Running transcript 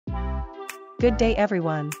Good day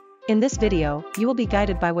everyone. In this video, you will be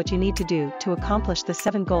guided by what you need to do to accomplish the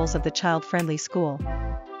 7 goals of the child-friendly school.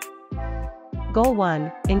 Goal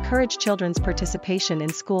 1. Encourage children's participation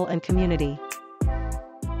in school and community.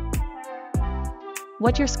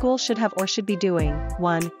 What your school should have or should be doing.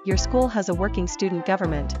 1. Your school has a working student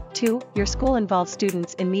government. 2. Your school involves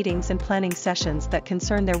students in meetings and planning sessions that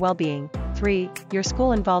concern their well-being. 3. Your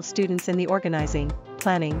school involves students in the organizing,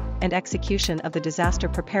 planning, and execution of the disaster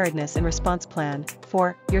preparedness and response plan.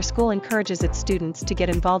 4. Your school encourages its students to get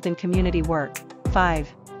involved in community work.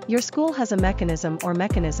 5. Your school has a mechanism or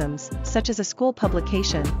mechanisms, such as a school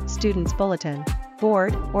publication, students' bulletin,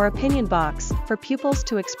 board, or opinion box, for pupils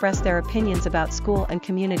to express their opinions about school and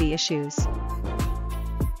community issues.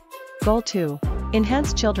 Goal 2.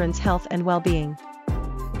 Enhance children's health and well-being.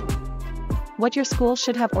 What your school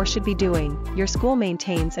should have or should be doing. Your school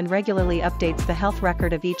maintains and regularly updates the health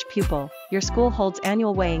record of each pupil. Your school holds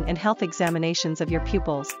annual weighing and health examinations of your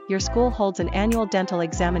pupils. Your school holds an annual dental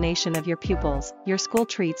examination of your pupils. Your school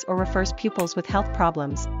treats or refers pupils with health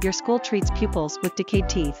problems. Your school treats pupils with decayed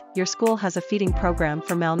teeth. Your school has a feeding program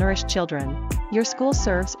for malnourished children. Your school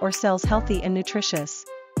serves or sells healthy and nutritious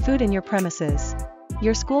food in your premises.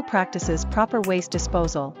 Your school practices proper waste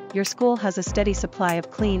disposal. Your school has a steady supply of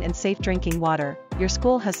clean and safe drinking water. Your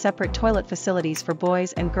school has separate toilet facilities for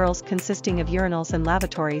boys and girls consisting of urinals and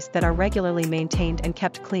lavatories that are regularly maintained and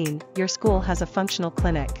kept clean. Your school has a functional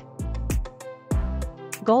clinic.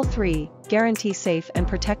 Goal 3. Guarantee safe and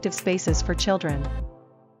protective spaces for children.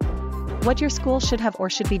 What your school should have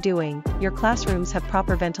or should be doing. Your classrooms have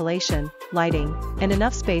proper ventilation, lighting, and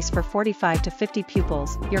enough space for 45 to 50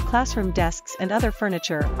 pupils. Your classroom desks and other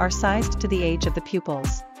furniture are sized to the age of the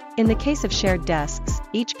pupils. In the case of shared desks,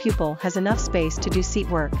 each pupil has enough space to do seat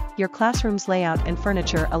work. Your classroom's layout and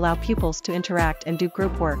furniture allow pupils to interact and do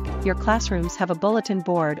group work. Your classrooms have a bulletin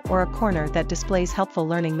board or a corner that displays helpful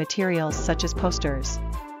learning materials such as posters,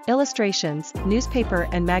 illustrations, newspaper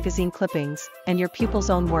and magazine clippings, and your pupils'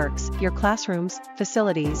 own works. Your classrooms,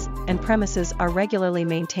 facilities, and premises are regularly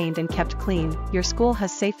maintained and kept clean. Your school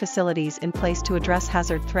has safe facilities in place to address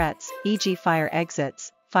hazard threats, e.g. fire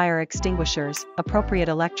exits, fire extinguishers, appropriate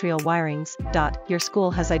electrical wirings. Your school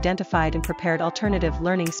has identified and prepared alternative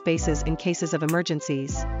learning spaces in cases of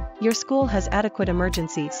emergencies. Your school has adequate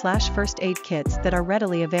emergency/first aid kits that are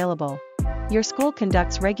readily available. Your school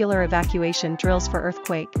conducts regular evacuation drills for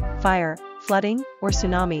earthquake, fire, flooding, or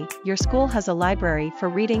tsunami. Your school has a library for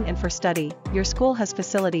reading and for study. Your school has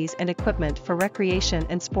facilities and equipment for recreation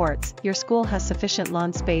and sports. Your school has sufficient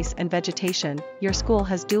lawn space and vegetation. Your school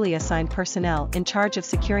has duly assigned personnel in charge of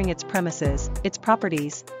securing its premises, its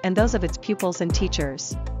properties, and those of its pupils and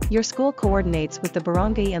teachers. Your school coordinates with the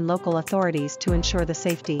barangay and local authorities to ensure the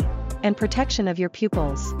safety and protection of your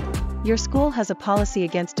pupils. Your school has a policy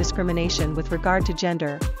against discrimination with regard to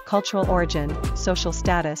gender, cultural origin, social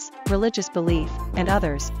status, religious belief, and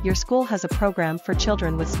others. Your school has a program for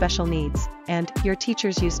children with special needs, and your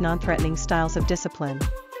teachers use non-threatening styles of discipline.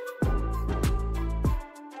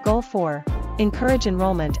 Goal 4. Encourage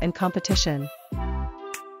enrollment and competition.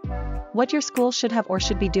 What your school should have or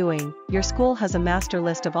should be doing. Your school has a master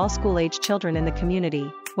list of all school-age children in the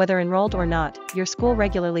community. Whether enrolled or not, your school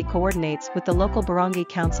regularly coordinates with the local barangay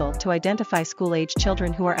council to identify school-age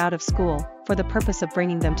children who are out of school, for the purpose of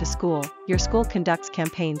bringing them to school. Your school conducts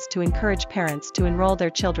campaigns to encourage parents to enroll their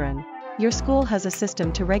children. Your school has a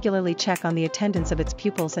system to regularly check on the attendance of its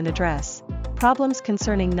pupils and address problems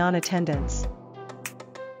concerning non-attendance.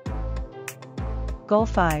 Goal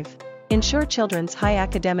 5. Ensure children's high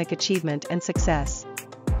academic achievement and success.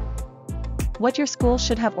 What your school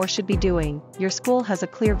should have or should be doing. Your school has a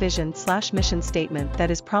clear vision/mission statement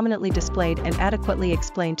that is prominently displayed and adequately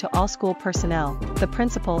explained to all school personnel. The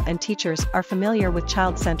principal and teachers are familiar with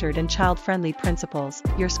child-centered and child-friendly principles.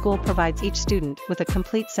 Your school provides each student with a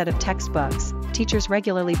complete set of textbooks. Teachers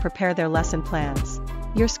regularly prepare their lesson plans.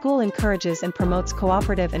 Your school encourages and promotes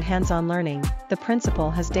cooperative and hands-on learning. The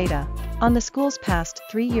principal has data on the school's past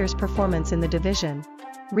 3 years' performance in the division,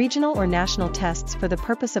 regional or national tests for the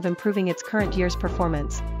purpose of improving its current year's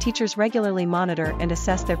performance. Teachers regularly monitor and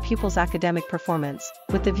assess their pupils' academic performance,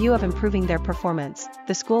 with the view of improving their performance.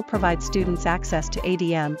 The school provides students access to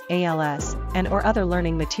ADM, ALS, and/or other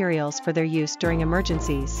learning materials for their use during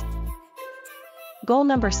emergencies. Goal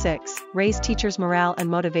number 6. Raise teachers' morale and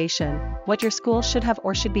motivation. What your school should have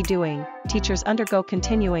or should be doing. Teachers undergo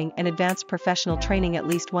continuing and advanced professional training at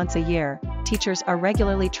least once a year. Teachers are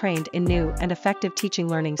regularly trained in new and effective teaching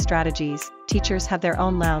learning strategies. Teachers have their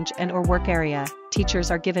own lounge and/or work area.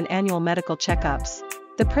 Teachers are given annual medical checkups.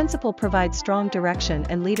 The principal provides strong direction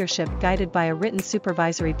and leadership guided by a written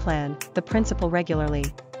supervisory plan. The principal regularly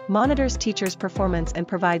Monitors teachers' performance and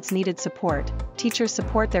provides needed support. Teachers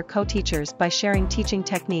support their co-teachers by sharing teaching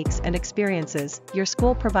techniques and experiences. Your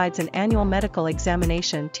school provides an annual medical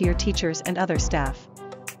examination to your teachers and other staff.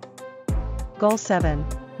 Goal 7.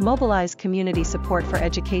 Mobilize community support for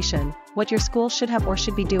education. What your school should have or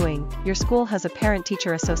should be doing. Your school has a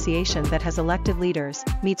parent-teacher association that has elected leaders,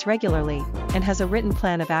 meets regularly, and has a written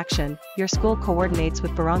plan of action. Your school coordinates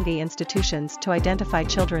with barangay institutions to identify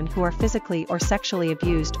children who are physically or sexually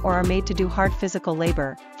abused or are made to do hard physical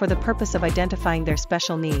labor, for the purpose of identifying their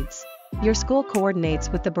special needs. Your school coordinates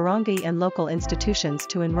with the barangay and local institutions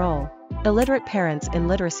to enroll illiterate parents in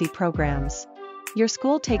literacy programs. Your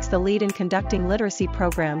school takes the lead in conducting literacy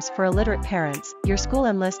programs for illiterate parents. Your school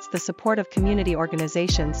enlists the support of community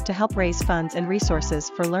organizations to help raise funds and resources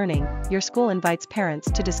for learning. Your school invites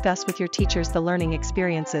parents to discuss with your teachers the learning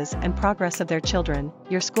experiences and progress of their children.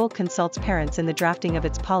 Your school consults parents in the drafting of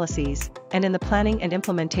its policies and in the planning and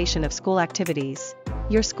implementation of school activities.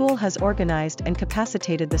 Your school has organized and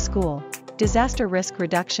capacitated the School Disaster Risk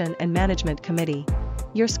Reduction and Management Committee.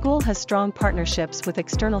 Your school has strong partnerships with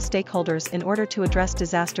external stakeholders in order to address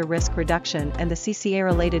disaster risk reduction and the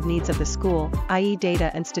CCA-related needs of the school, i.e.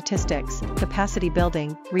 data and statistics, capacity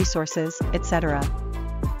building, resources, etc.